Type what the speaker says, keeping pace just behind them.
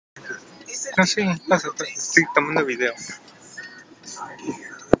Ah, sí, pasa, pasa. Estoy tomando video.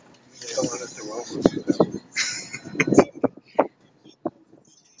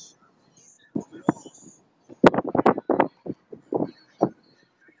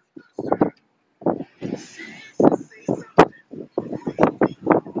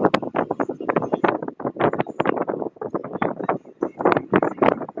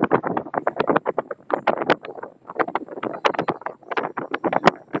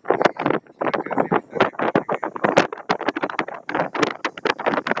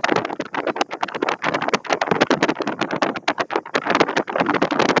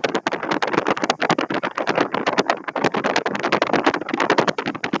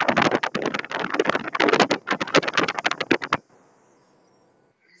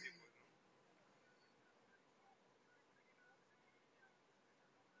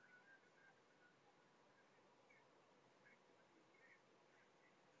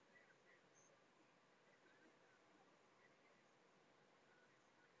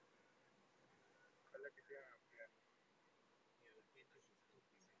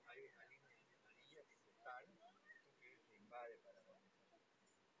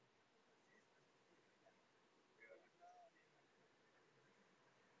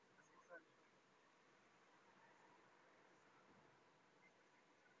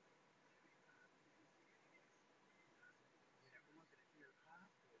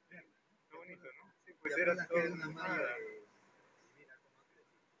 Qué bonito, ¿no? Sí, pues era todo una nada.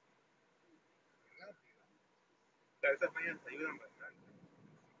 Claro, esas mallas ayudan bastante.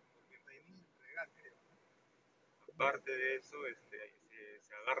 Aparte de eso,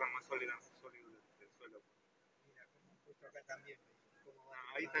 se agarra más sólido del suelo.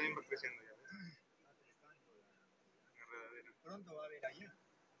 Ah, ahí también va creciendo ya, ¿ves? Una enredadera. Pronto va a haber allá.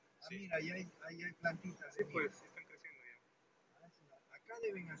 Ah, Sí. mira, ahí hay plantitas. Sí, pues, sí están creciendo ya. Acá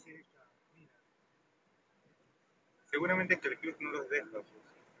deben hacer esta. Mira, Seguramente que el club no los deja, pues.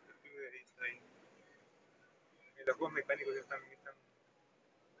 El club de ahí está ahí. Y los juegos mecánicos ya están.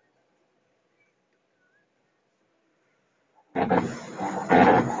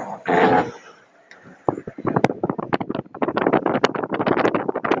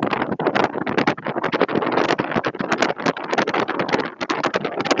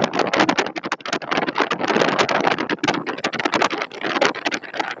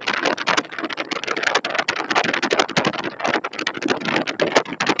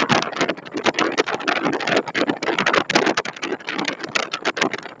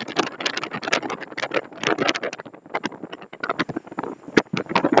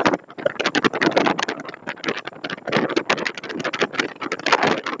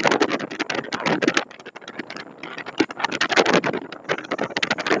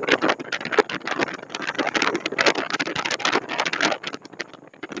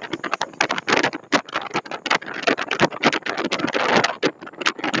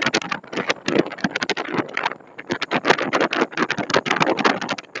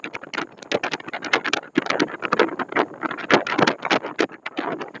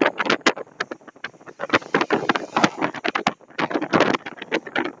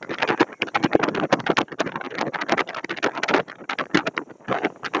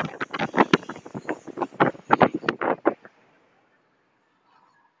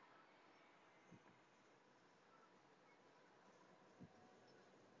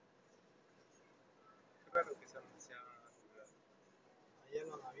 Claro que se ha arreglado. allá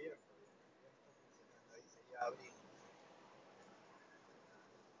lo han abierto. Ya está funcionando. Ahí se ya abrió.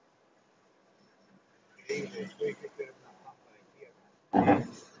 Increíble. Después que esto era una pampa de tierra.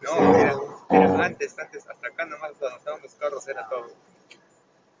 No, mira, antes, hasta acá nomás donde estaban los carros era todo.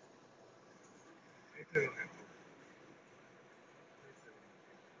 Esto es lo mejor.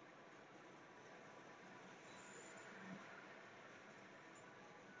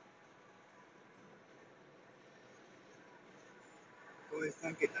 Todo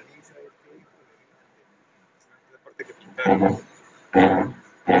están que también sabes qué hijo. La parte que pintaron.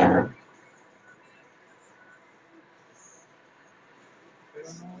 Pero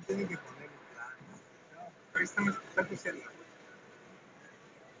no, tienen que poner un plan. Ahí está creciendo.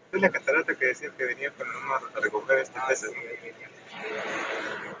 Es la catarata que decía que venía cuando vamos a recoger peces, Sí, ¿no? ahí venía.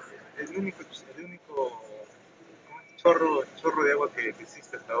 El único chorro de agua que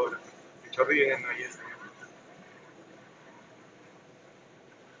existe hasta ahora. El chorrillo ya no hay eso.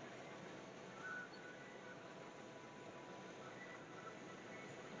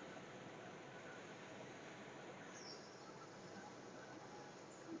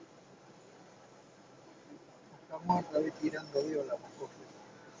 Estamos otra vez tirando viola, pues.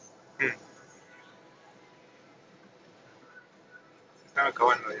 Mm. están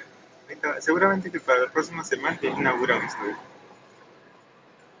acabando ya. Seguramente que para la próxima semana ya inauguran esto.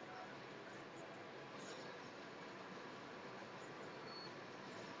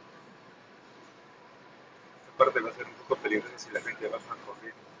 Esta parte va a ser un poco peligrosa si la gente baja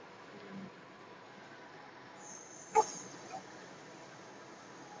corriendo.